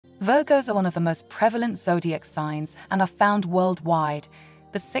Virgos are one of the most prevalent zodiac signs and are found worldwide.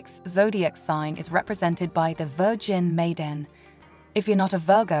 The sixth zodiac sign is represented by the Virgin Maiden. If you're not a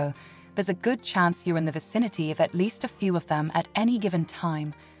Virgo, there's a good chance you're in the vicinity of at least a few of them at any given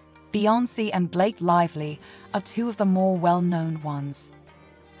time. Beyoncé and Blake Lively are two of the more well-known ones.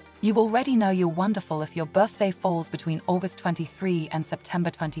 You already know you're wonderful if your birthday falls between August 23 and September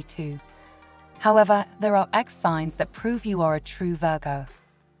 22. However, there are X signs that prove you are a true Virgo.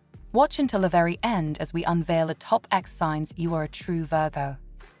 Watch until the very end as we unveil the top X signs you are a true Virgo.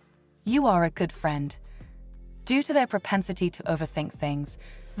 You are a good friend. Due to their propensity to overthink things,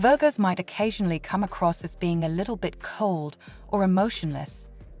 Virgos might occasionally come across as being a little bit cold or emotionless,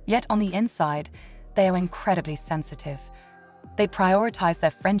 yet on the inside, they are incredibly sensitive. They prioritize their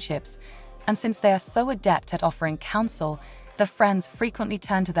friendships, and since they are so adept at offering counsel, their friends frequently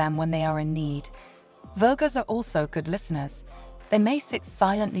turn to them when they are in need. Virgos are also good listeners. They may sit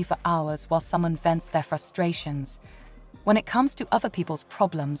silently for hours while someone vents their frustrations. When it comes to other people's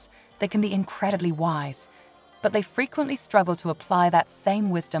problems, they can be incredibly wise, but they frequently struggle to apply that same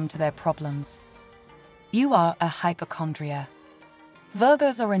wisdom to their problems. You are a hypochondriac.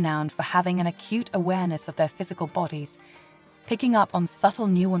 Virgos are renowned for having an acute awareness of their physical bodies, picking up on subtle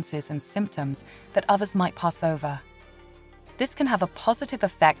nuances and symptoms that others might pass over. This can have a positive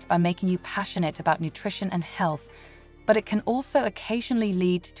effect by making you passionate about nutrition and health, but it can also occasionally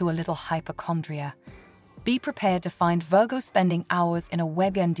lead to a little hypochondria. Be prepared to find Virgo spending hours in a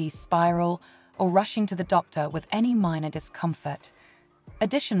WebMD spiral or rushing to the doctor with any minor discomfort.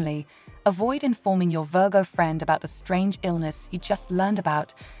 Additionally, avoid informing your Virgo friend about the strange illness you just learned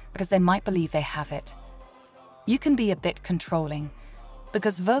about because they might believe they have it. You can be a bit controlling.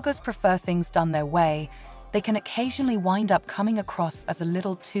 Because Virgos prefer things done their way, they can occasionally wind up coming across as a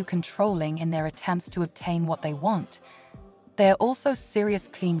little too controlling in their attempts to obtain what they want. They are also serious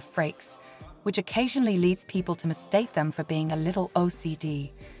clean freaks, which occasionally leads people to mistake them for being a little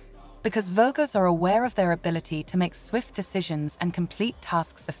OCD. Because Virgos are aware of their ability to make swift decisions and complete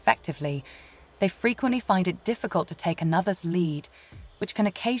tasks effectively, they frequently find it difficult to take another's lead, which can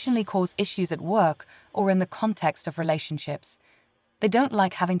occasionally cause issues at work or in the context of relationships. They don't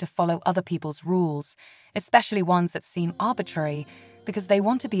like having to follow other people's rules, especially ones that seem arbitrary, because they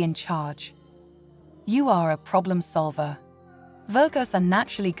want to be in charge. You are a problem solver. Virgos are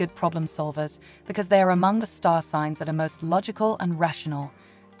naturally good problem solvers because they are among the star signs that are most logical and rational.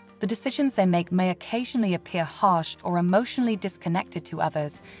 The decisions they make may occasionally appear harsh or emotionally disconnected to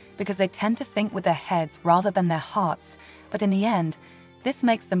others because they tend to think with their heads rather than their hearts, but in the end, this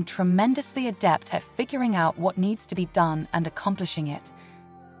makes them tremendously adept at figuring out what needs to be done and accomplishing it.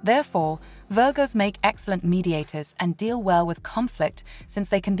 Therefore, Virgos make excellent mediators and deal well with conflict since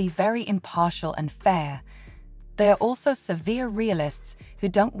they can be very impartial and fair. They are also severe realists who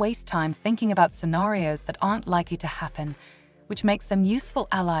don't waste time thinking about scenarios that aren't likely to happen, which makes them useful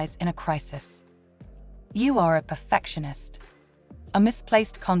allies in a crisis. You are a perfectionist. A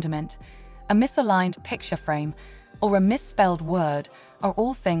misplaced condiment, a misaligned picture frame, or a misspelled word are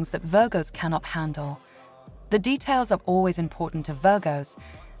all things that Virgos cannot handle. The details are always important to Virgos,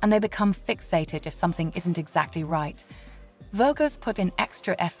 and they become fixated if something isn't exactly right. Virgos put in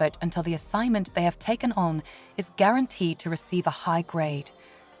extra effort until the assignment they have taken on is guaranteed to receive a high grade.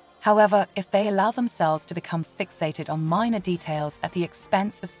 However, if they allow themselves to become fixated on minor details at the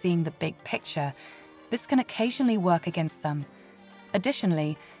expense of seeing the big picture, this can occasionally work against them.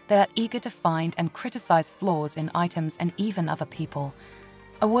 Additionally, they are eager to find and criticize flaws in items and even other people.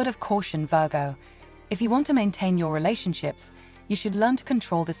 A word of caution, Virgo. If you want to maintain your relationships, you should learn to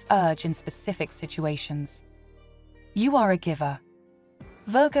control this urge in specific situations. You are a giver.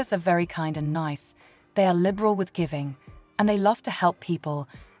 Virgos are very kind and nice. They are liberal with giving, and they love to help people.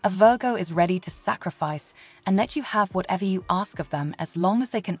 A Virgo is ready to sacrifice and let you have whatever you ask of them as long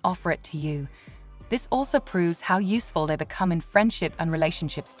as they can offer it to you. This also proves how useful they become in friendship and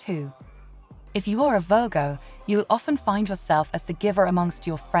relationships too. If you are a Virgo, you will often find yourself as the giver amongst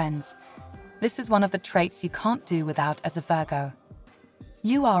your friends. This is one of the traits you can't do without as a Virgo.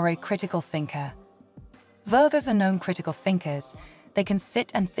 You are a critical thinker. Virgos are known critical thinkers. They can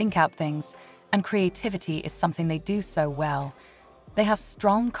sit and think out things, and creativity is something they do so well. They have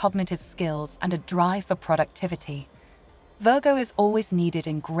strong cognitive skills and a drive for productivity. Virgo is always needed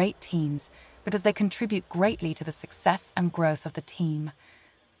in great teams because they contribute greatly to the success and growth of the team.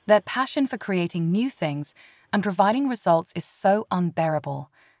 Their passion for creating new things and providing results is so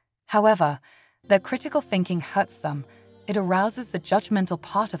unbearable. However, their critical thinking hurts them. It arouses the judgmental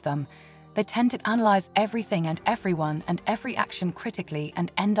part of them. They tend to analyze everything and everyone and every action critically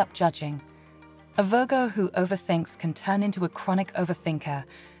and end up judging. A Virgo who overthinks can turn into a chronic overthinker.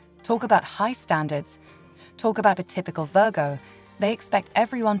 Talk about high standards. Talk about a typical Virgo. They expect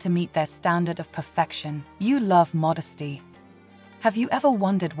everyone to meet their standard of perfection. You love modesty. Have you ever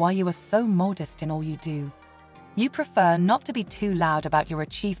wondered why you are so modest in all you do? You prefer not to be too loud about your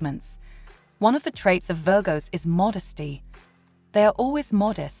achievements. One of the traits of Virgos is modesty. They are always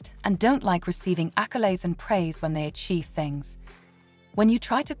modest and don't like receiving accolades and praise when they achieve things. When you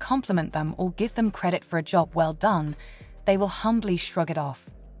try to compliment them or give them credit for a job well done, they will humbly shrug it off.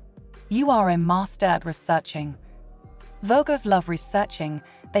 You are a master at researching. Virgos love researching,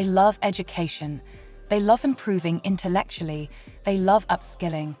 they love education, they love improving intellectually, they love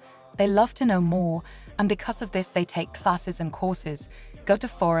upskilling, they love to know more, and because of this they take classes and courses, go to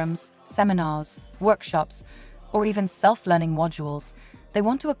forums, seminars, workshops, or even self-learning modules. They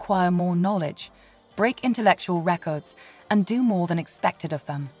want to acquire more knowledge, break intellectual records, and do more than expected of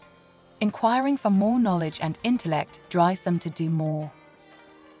them. Inquiring for more knowledge and intellect drives them to do more.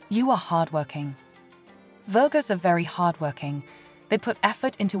 You are hardworking. Virgos are very hardworking. They put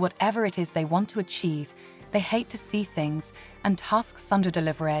effort into whatever it is they want to achieve. They hate to see things and tasks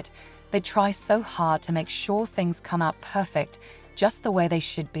under-delivered. They try so hard to make sure things come out perfect, just the way they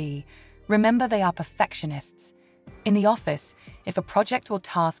should be. Remember, they are perfectionists. In the office, if a project or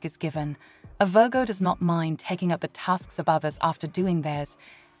task is given, a Virgo does not mind taking up the tasks of others after doing theirs,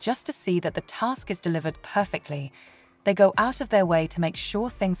 just to see that the task is delivered perfectly. They go out of their way to make sure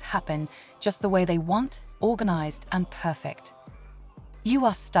things happen just the way they want, organized and perfect. You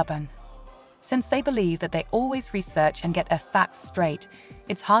are stubborn. Since they believe that they always research and get their facts straight,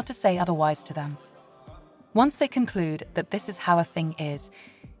 it's hard to say otherwise to them. Once they conclude that this is how a thing is,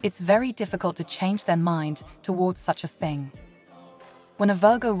 it's very difficult to change their mind towards such a thing. When a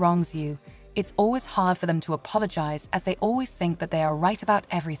Virgo wrongs you, it's always hard for them to apologize, as they always think that they are right about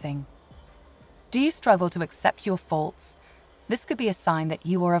everything. Do you struggle to accept your faults? This could be a sign that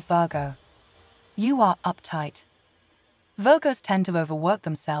you are a Virgo. You are uptight. Virgos tend to overwork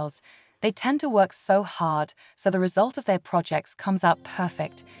themselves. They tend to work so hard, so the result of their projects comes out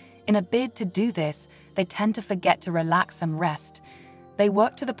perfect. In a bid to do this, they tend to forget to relax and rest. They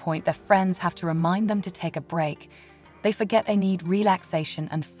work to the point their friends have to remind them to take a break. They forget they need relaxation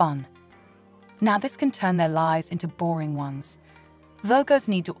and fun. Now this can turn their lives into boring ones. Virgos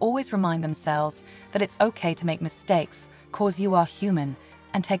need to always remind themselves that it's okay to make mistakes, cause you are human,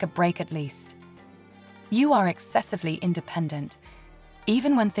 and take a break at least. You are excessively independent.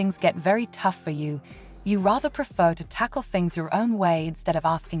 Even when things get very tough for you, you rather prefer to tackle things your own way instead of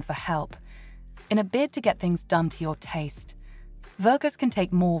asking for help. In a bid to get things done to your taste, Virgos can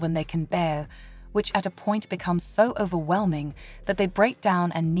take more than they can bear, which at a point becomes so overwhelming that they break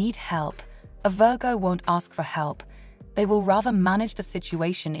down and need help. A Virgo won't ask for help. They will rather manage the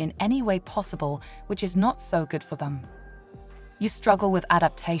situation in any way possible, which is not so good for them. You struggle with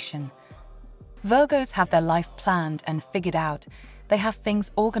adaptation. Virgos have their life planned and figured out. They have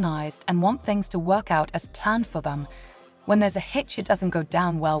things organized and want things to work out as planned for them. When there's a hitch, it doesn't go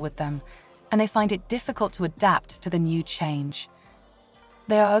down well with them, and they find it difficult to adapt to the new change.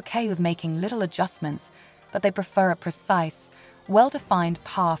 They are okay with making little adjustments, but they prefer a precise, well-defined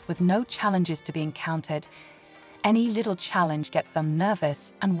path with no challenges to be encountered. Any little challenge gets them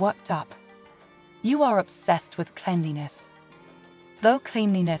nervous and worked up. You are obsessed with cleanliness. Though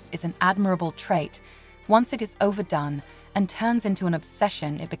cleanliness is an admirable trait, once it is overdone and turns into an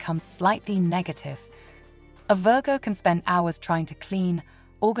obsession, it becomes slightly negative. A Virgo can spend hours trying to clean,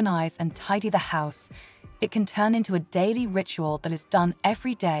 organize, and tidy the house. It can turn into a daily ritual that is done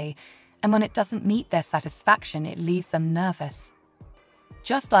every day, and when it doesn't meet their satisfaction, it leaves them nervous.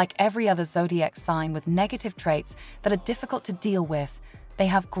 Just like every other zodiac sign with negative traits that are difficult to deal with, they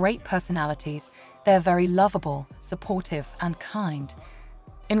have great personalities. They are very lovable, supportive, and kind.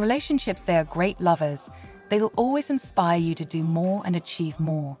 In relationships, they are great lovers. They will always inspire you to do more and achieve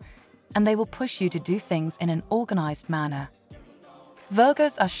more, and they will push you to do things in an organized manner.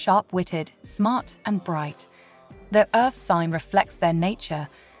 Virgos are sharp-witted, smart, and bright. Their earth sign reflects their nature.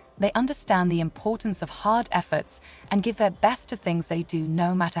 They understand the importance of hard efforts and give their best to things they do,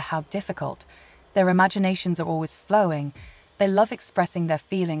 no matter how difficult. Their imaginations are always flowing. They love expressing their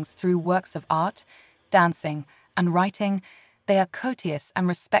feelings through works of art, dancing, and writing. They are courteous and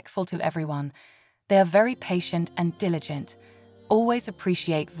respectful to everyone. They are very patient and diligent. Always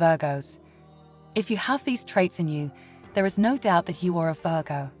appreciate Virgos. If you have these traits in you, there is no doubt that you are a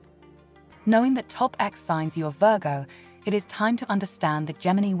Virgo. Knowing that top X signs you are Virgo, it is time to understand the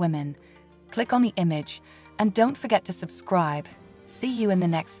Gemini women. Click on the image and don't forget to subscribe. See you in the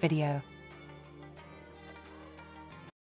next video.